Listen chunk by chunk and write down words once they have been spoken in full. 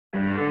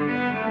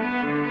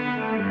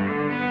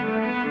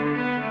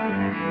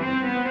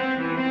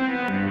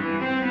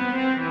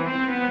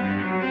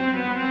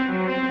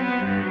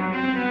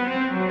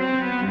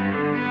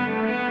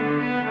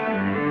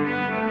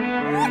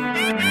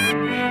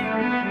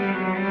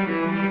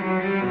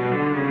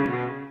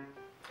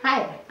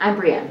I'm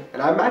Brianne.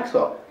 And I'm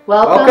Maxwell.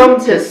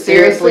 Welcome to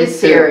Seriously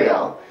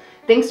Cereal.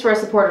 Thanks to our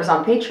supporters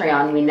on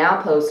Patreon, we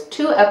now post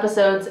 2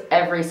 episodes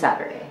every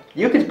Saturday.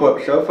 You can support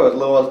the show for as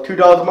little as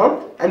 $2 a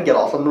month and get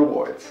awesome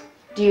rewards.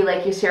 Do you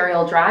like your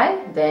cereal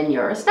dry? Then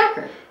you're a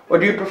snacker. Or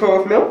do you prefer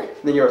with milk?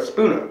 Then you're a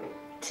spooner.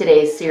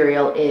 Today's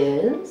cereal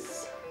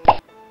is...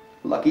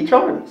 Lucky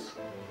Charms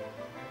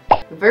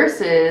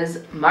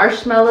versus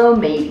Marshmallow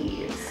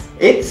Mateys.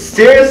 It's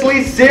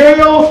Seriously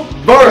Cereal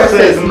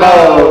versus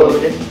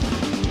Mode!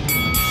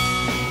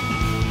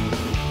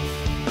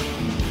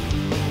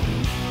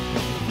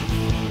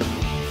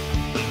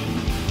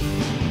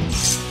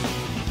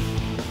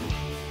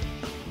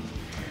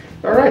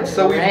 Alright,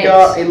 so we've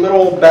got a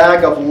little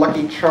bag of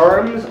Lucky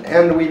Charms,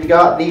 and we've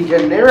got the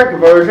generic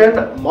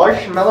version,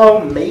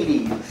 Marshmallow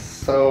Mateys.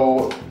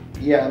 So,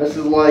 yeah, this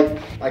is like,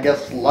 I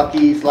guess,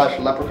 Lucky /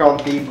 Leprechaun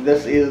themed.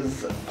 This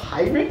is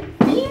pirate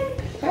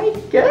themed, I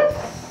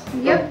guess?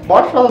 Yep. The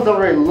marshmallows don't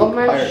really look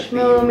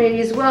Marshmallow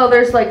Mateys. Well,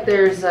 there's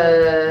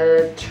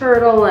a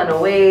turtle and a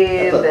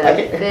wave and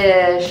a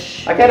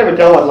fish. I can't even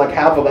tell what like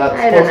half of that's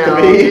supposed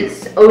to be.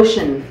 It's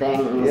ocean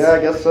things. Yeah, I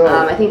guess so.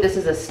 I think this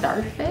is a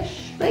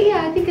starfish. But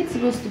yeah, I think it's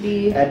supposed to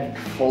be... And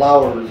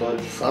flowers like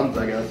suns,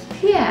 I guess.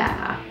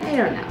 Yeah, I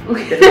don't know.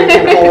 If we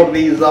can hold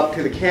these up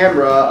to the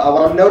camera,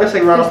 what I'm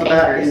noticing right off the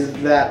bat is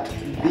that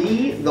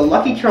the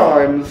Lucky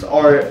Charms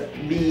are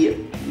the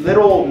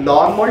little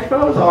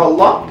non-marshmallows are a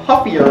lot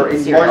puffier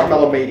in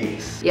Marshmallow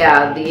Mateys.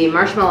 Yeah, the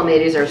Marshmallow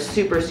Mateys are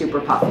super, super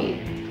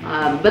puffy.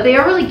 But they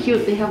are really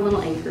cute. They have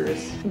little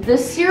anchors.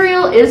 This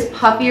cereal is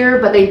puffier,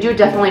 but they do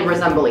definitely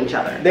resemble each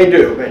other. They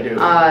do, they do.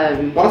 I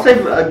want to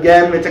say,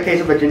 again, it's a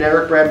case of a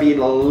generic brand being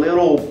a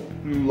little,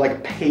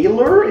 like,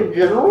 paler in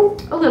general.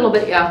 A little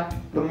bit, yeah.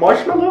 The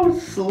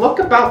marshmallows look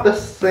about the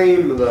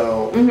same,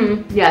 though.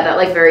 Mm-hmm. Yeah, that,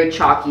 like, very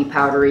chalky,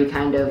 powdery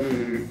kind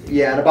of...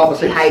 Yeah, and about the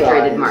same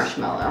dehydrated size.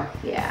 marshmallow,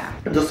 yeah.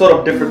 Just sort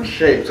of different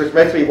shapes, which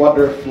makes me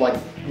wonder if, like,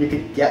 you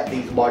could get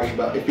these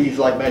marshmallows, if these,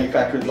 like,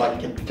 manufacturers, like,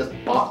 can just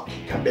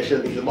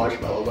commission these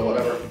marshmallows or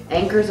whatever.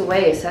 Anchors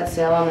away, set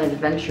sail on an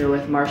adventure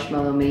with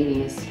Marshmallow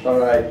Mateys.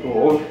 Alright,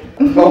 cool.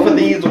 Both of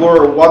these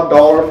were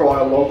 $1 from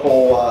our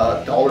local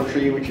Dollar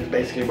Tree, which is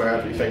basically where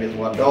everything is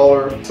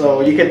 $1.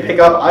 So you can pick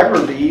up either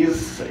of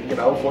these, you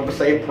know, for the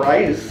same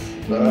price.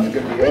 So that's a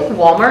good deal. I think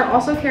Walmart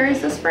also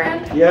carries this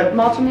brand. Yeah.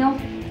 Malt O Meal.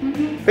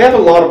 They have a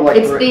lot of like.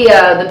 It's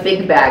the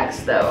big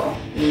bags though,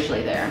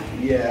 usually there.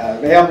 Yeah,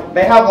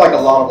 they have like a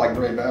lot of like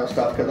prevail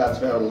stuff because that's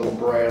their little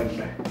brand.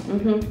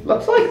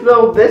 Looks like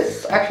though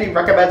this actually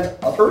recommends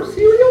other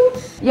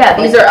cereals. Yeah,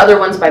 these are other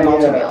ones by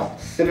Malt O Meal.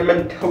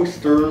 Cinnamon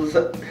toasters.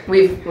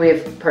 We've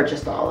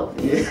purchased all of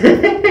these.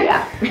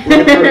 Yeah.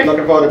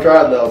 Looking forward to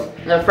trying those.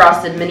 The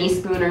frosted mini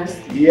spooners.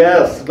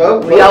 Yes,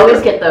 we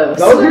always get those.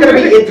 Those are going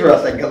to be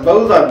interesting because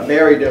those are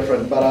very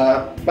different.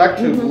 But back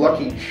to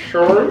Lucky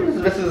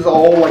Charms. This is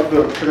all like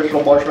the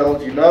traditional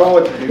marshmallows, you know.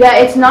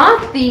 It's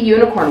not the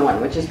unicorn one,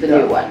 which is the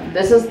new one.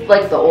 This is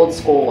like the old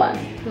school one.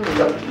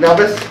 Now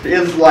this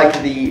is like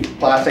the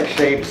classic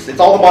shapes. It's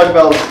all the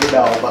marshmallows you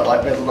know, but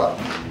like this is not.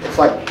 It's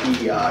like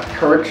the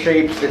current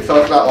shapes. So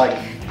it's not like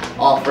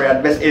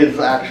off-brand. This is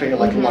actually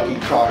like Lucky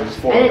Charms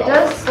for. And it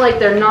does like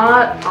they're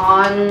not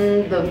on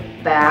the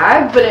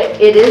bag, but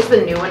it is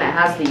the new one. It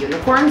has the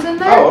unicorns in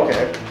there. Oh,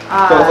 okay.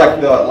 So it's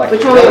like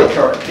the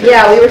current.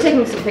 Yeah, we were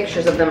taking some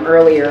pictures of them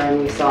earlier,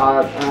 and we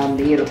saw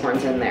the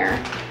unicorns in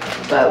there.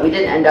 But we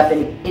didn't end up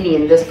in any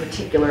in this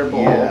particular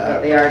bowl. Yeah.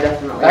 But they are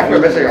definitely. We're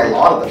missing a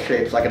lot of the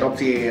shapes. Like I don't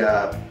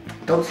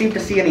seem to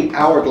see any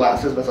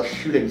hourglasses. There's a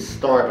shooting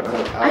star, but not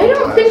an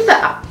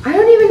hourglass. I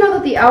don't even know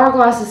that the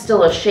hourglass is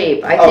still a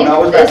shape. I think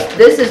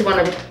this is one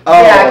of.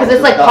 Oh, yeah, because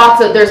it's like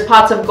there's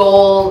pots of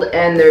gold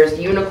and there's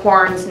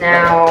unicorns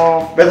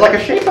now. There's like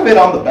a shape of it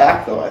on the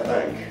back though, I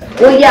think.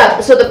 Well,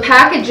 yeah. So the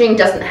packaging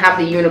doesn't have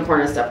the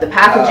unicorn and stuff. The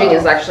packaging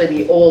is actually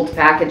the old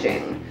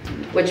packaging,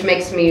 which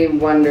makes me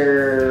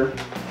wonder.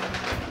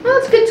 Well,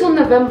 it's good till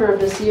November of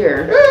this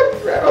year.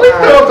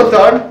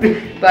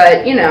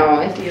 But, you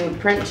know, if you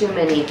print too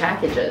many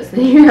packages,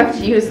 then you have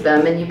to use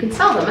them and you can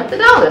sell them at the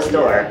dollar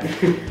store.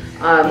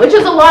 Which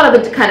is a lot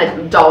of the kind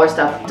of dollar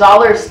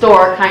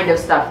store kind of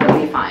stuff that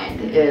we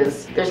find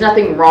is there's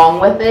nothing wrong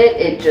with it.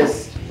 It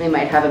just, they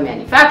might have a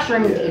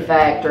manufacturing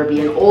defect or be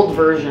an old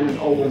version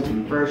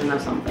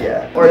of something.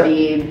 Or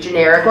be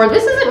generic, or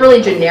this isn't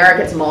really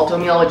generic, it's Malt O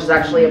Meal, which is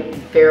actually a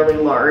fairly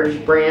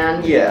large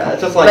brand. Yeah,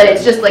 it's just like... But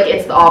it's just like,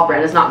 it's the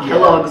off-brand, it's not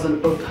Kellogg's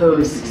and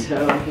Post, so,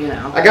 you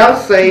know. I gotta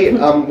say,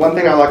 one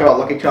thing I like about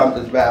Lucky Charms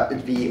is that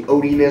it's the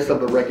oatiness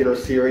of the regular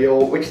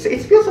cereal, which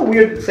it feels so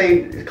weird to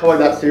say, calling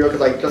that cereal,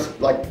 because I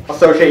just, like,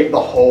 associate the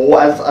whole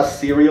as a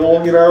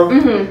cereal, you know?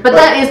 But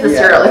that is the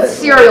cereal. It's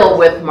cereal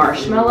with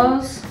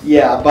marshmallows.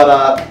 Yeah, but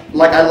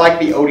like I like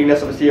the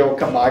oatiness of the cereal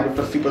combined with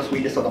the super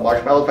sweetness of the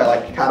marshmallows. They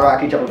like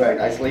counteract each other very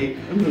nicely.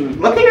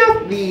 Looking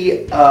at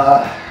the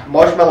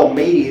Marshmallow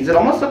Mateys, it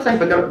almost looks like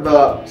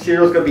the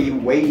cereal's gonna be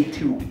way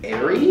too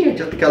airy,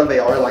 just because they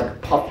are like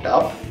puffed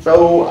up.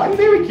 So I'm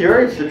very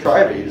curious to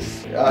try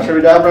these. Should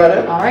we dive right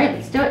in? All right,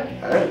 let's do it.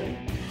 All right.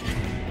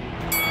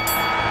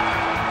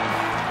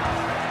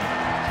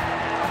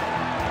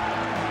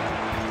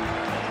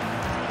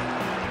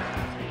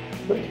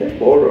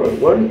 Alright,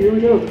 one, here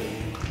we go.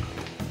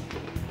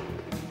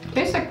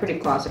 Tastes like pretty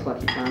classic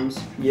Lucky Charms.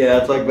 Yeah,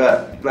 it's like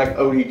that, like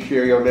OD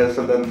Cheerio-ness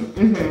and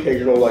then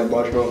occasional like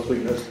marshmallow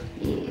sweetness.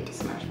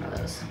 Yes,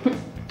 marshmallows.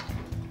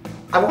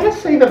 I want to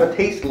say that the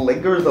taste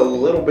lingers a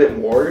little bit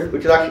more,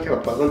 which is actually kind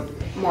of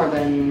pleasant. More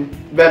than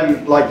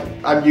like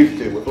I'm used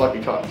to with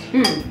Lucky Charms.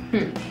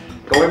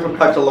 Going from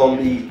touch alone,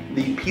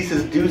 the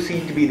pieces do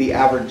seem to be the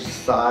average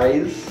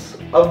size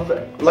of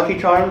Lucky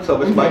Charms, so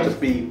this might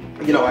just be,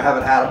 you know, I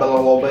haven't had them in a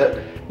little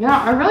bit. Yeah,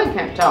 I really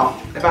can't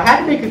tell. If I had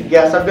to make a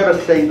guess, I'm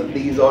gonna say that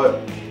these are,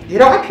 you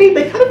know, actually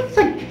they kind of taste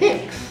like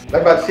cakes.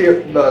 Like that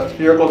the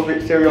spherical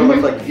cereal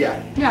looks like,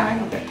 yeah. Yeah, I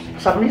know that. For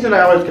some reason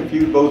I always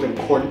confuse those and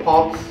corn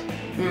pops.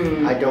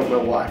 I don't know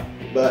why.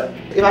 But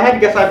if I had to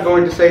guess, I'm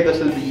going to say this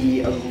is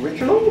the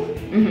original.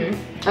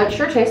 It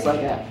sure tastes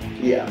like it.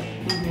 Yeah.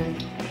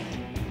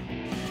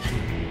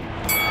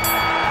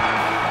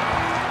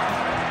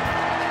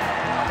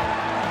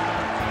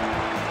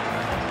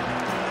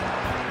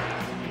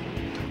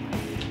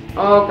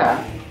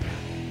 Okay.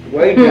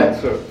 Way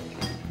denser.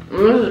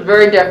 This is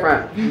very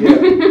different.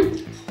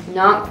 Yeah.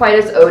 Not quite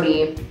as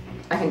oaty.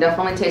 I can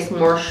definitely taste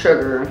more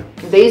sugar.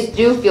 These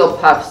do feel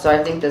puffed, so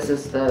I think this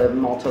is the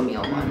Malt O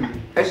Meal one.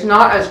 It's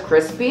not as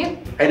crispy.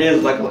 It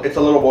is like, it's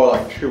a little more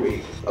like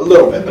chewy. A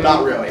little bit, but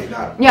not really.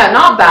 Yeah,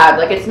 not bad.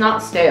 Like, it's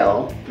not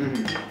stale.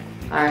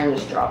 I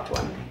just dropped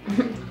one.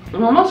 It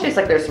almost tastes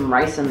like there's some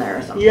rice in there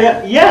or something.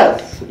 Yeah,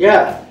 yes,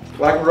 yeah.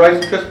 Like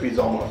Rice Krispies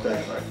almost,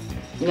 actually.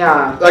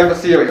 Yeah. Like the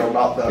cereal,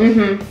 not the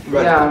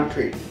Rice Krispie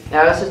treat.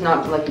 Yeah, this is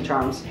not Lucky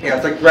Charms. Yeah,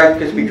 it's like Rice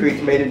Krispie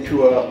treats made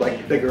into a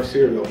like bigger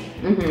cereal.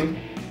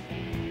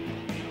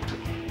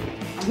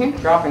 I keep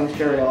dropping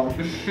cereal.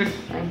 I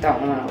think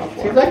that one I love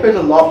for. Seems like there's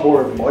a lot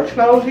more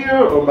marshmallows here,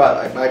 or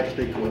might just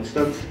be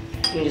coincidence.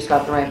 You just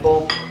got the right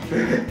bowl.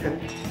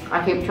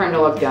 I keep trying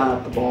to look down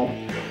at the bowl.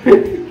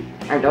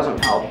 It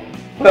doesn't help.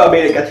 Well, I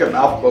mean, it gets your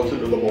mouth closer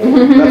to the bowl.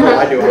 That's what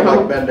I do. I'm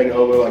like bending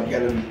over, like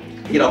getting,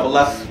 you know, the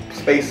less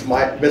space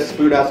this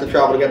spoon has to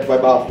travel to get to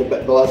my mouth,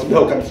 the less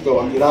milk I'm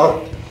spilling, you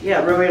know?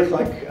 Yeah, really, it's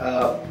like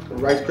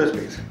Rice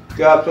Krispies.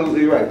 You're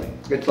absolutely right.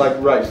 It's like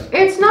rice.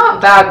 It's not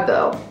bad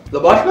though. The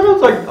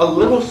marshmallows are a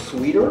little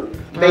sweeter.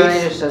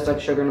 It just tastes like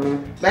sugar to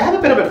me. They have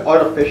a bit of an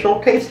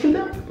artificial taste to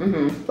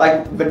them.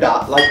 Like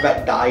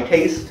that dye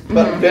taste,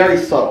 but very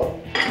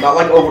subtle. Not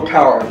like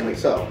overpoweringly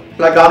so.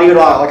 Like not even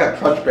like a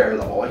crunch berry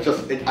level. It's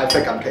just, I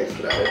think I'm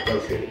tasting it. It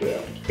does seem to be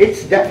that.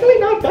 It's definitely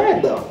not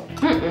bad though.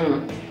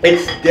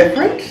 It's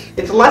different.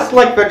 It's less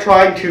like they're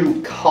trying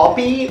to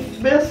copy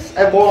this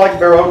and more like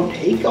their own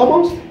take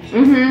almost.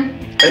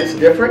 It's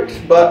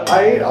different, but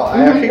I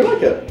actually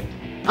like it.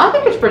 I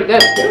think it's pretty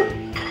good. Yeah.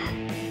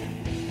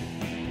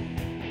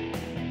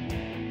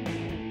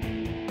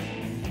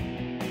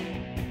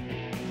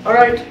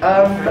 Alright,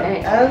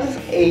 as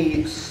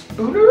a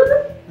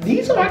spooner,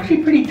 these are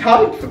actually pretty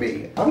tight for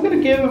me. I'm going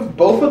to give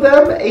both of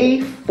them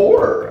a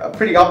 4, a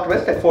pretty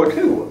optimistic 4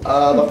 too.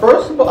 The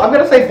first, I'm going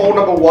to say bowl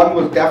number 1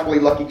 was definitely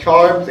Lucky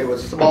Charms. It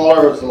was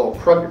smaller, it was a little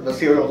the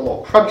cereal was a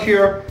little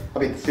crunchier. I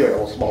mean, the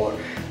cereal was smaller.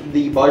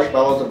 The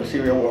marshmallows of the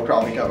cereal were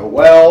probably done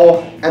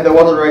well, and there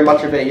wasn't very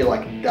much of a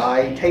like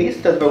dye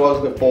taste as there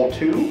was with bowl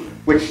 2.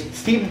 Which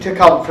seemed to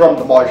come from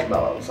the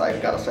marshmallows,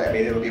 I've got to say. I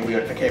mean, it would be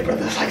weird if it came from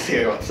this like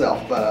cereal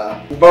itself,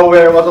 but though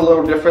there was a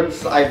little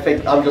difference, I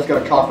think I'm just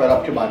going to chalk that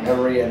up to my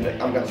memory, and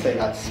I'm going to say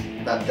that's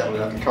definitely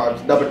Lucky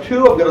Charms. Number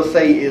 2, I'm going to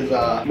say is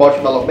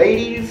Marshmallow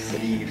Mateys.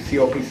 The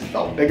cereal pieces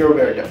felt bigger,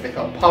 they definitely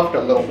felt puffed, a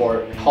little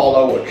more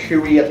hollow or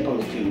chewy as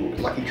opposed to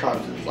Lucky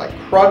Charms' like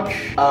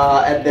crunch.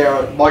 And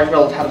their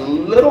marshmallows had a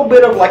little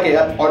bit of like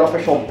an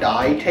artificial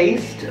dye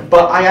taste,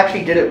 but I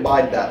actually didn't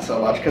mind that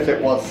so much because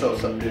it was so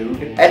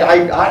subdued. And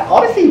I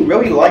honestly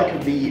really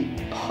like the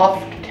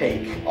puffed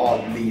take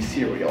on the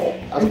cereal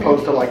as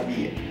opposed to like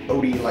the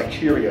OD like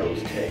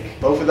Cheerios take.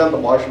 Both of them, the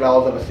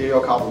marshmallows and the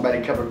cereal,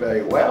 complement each other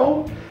very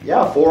well.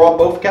 Yeah, 4 on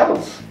both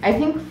counts. I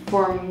think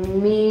for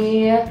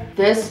me,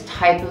 this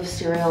type of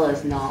cereal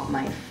is not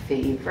my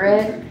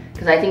favorite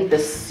because I think the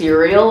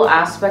cereal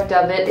aspect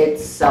of it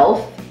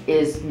itself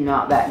is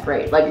not that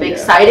great. Like the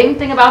exciting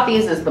thing about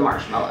these is the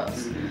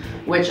marshmallows.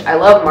 Which I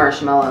love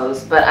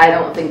marshmallows, but I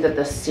don't think that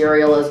the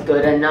cereal is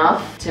good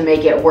enough to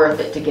make it worth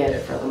it to get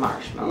it for the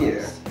marshmallows.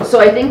 Yeah. So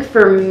I think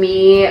for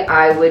me,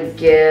 I would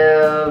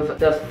give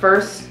the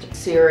first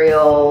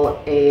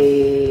cereal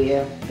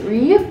a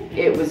 3.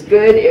 It was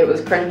good, it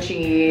was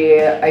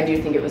crunchy, I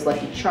do think it was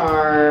Lucky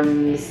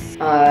Charms.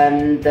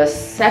 The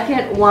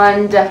second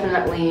one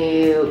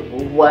definitely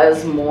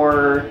was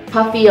more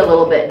puffy, a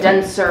little bit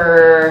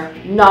denser,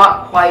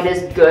 not quite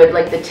as good.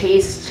 Like the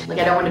taste, like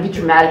I don't want to be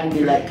dramatic and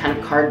be like kind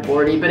of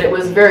cardboardy, but it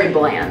was very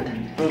bland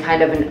and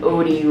kind of an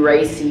oaty,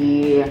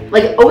 ricey.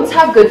 Like oats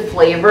have good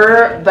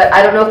flavor, but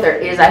I don't know if there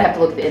is. I'd have to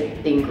look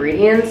at the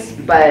ingredients,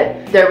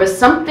 but there was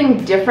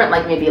something different,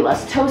 like maybe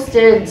less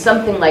toasted,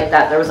 something like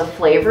that. There was a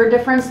flavor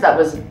difference that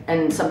was,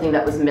 and something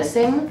that was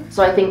missing.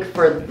 So I think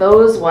for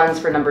those ones,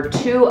 for number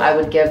 2, I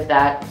would give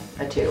that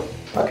a 2.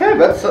 Okay,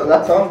 that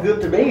sounds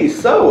good to me.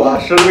 So,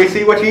 should we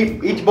see what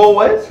each bowl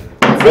weighs?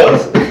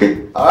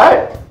 All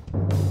right.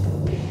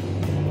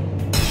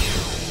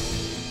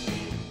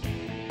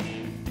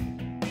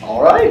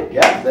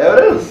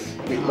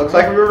 Looks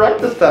like we were right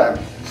this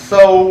time.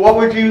 So what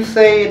would you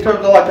say in terms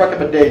of like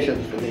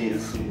recommendations for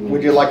these?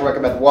 Would you like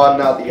recommend one,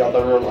 not the other,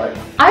 or like?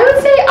 I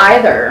would say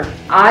either.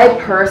 I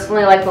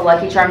personally like the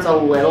Lucky Charms a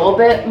little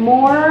bit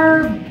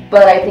more,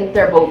 but I think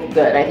they're both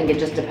good. I think it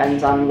just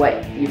depends on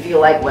what you feel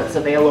like, what's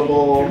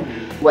available,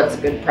 what's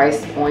a good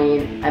price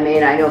point. I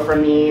mean, I know for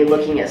me,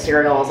 looking at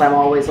cereals, I'm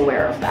always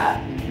aware of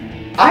that.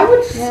 I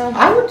would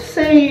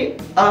say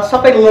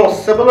something a little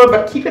similar,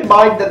 but keep in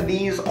mind that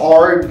these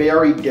are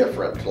very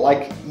different.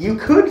 Like, you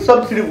could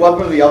substitute one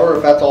for the other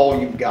if that's all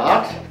you've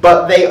got,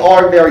 but they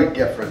are very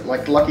different.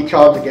 Like Lucky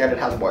Charms, again, it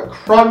has more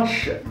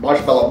crunch.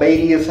 Marshmallow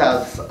Mateys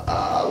has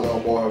a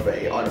little more of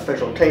a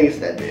artificial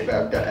taste, and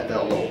they're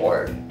a little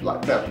more,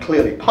 like, they're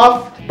clearly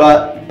puffed.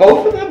 But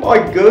both of them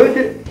are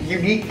good,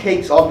 unique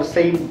takes on the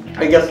same,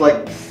 I guess,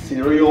 like,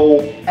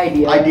 cereal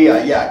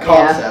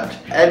concept.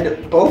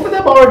 And both of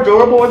them are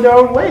adorable in their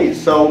own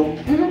ways. So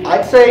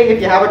I'd say if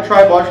you haven't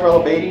tried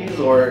Marshmallow Mateys,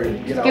 or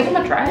you know, give them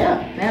a try.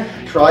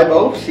 Yeah. Try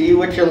both, see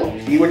what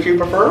you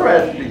prefer,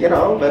 and you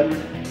know,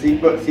 then seek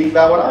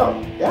that one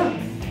out. Yeah,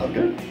 sounds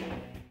good.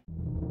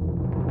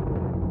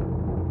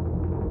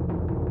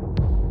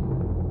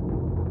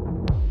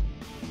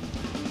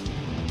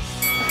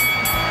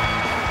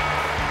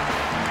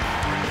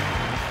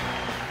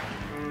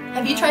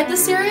 Have you tried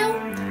this cereal?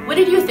 What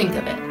did you think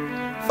of it?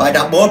 Find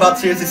out more about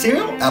Seriously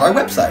Cereal at our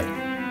website.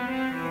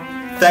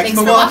 Thanks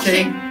for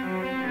watching.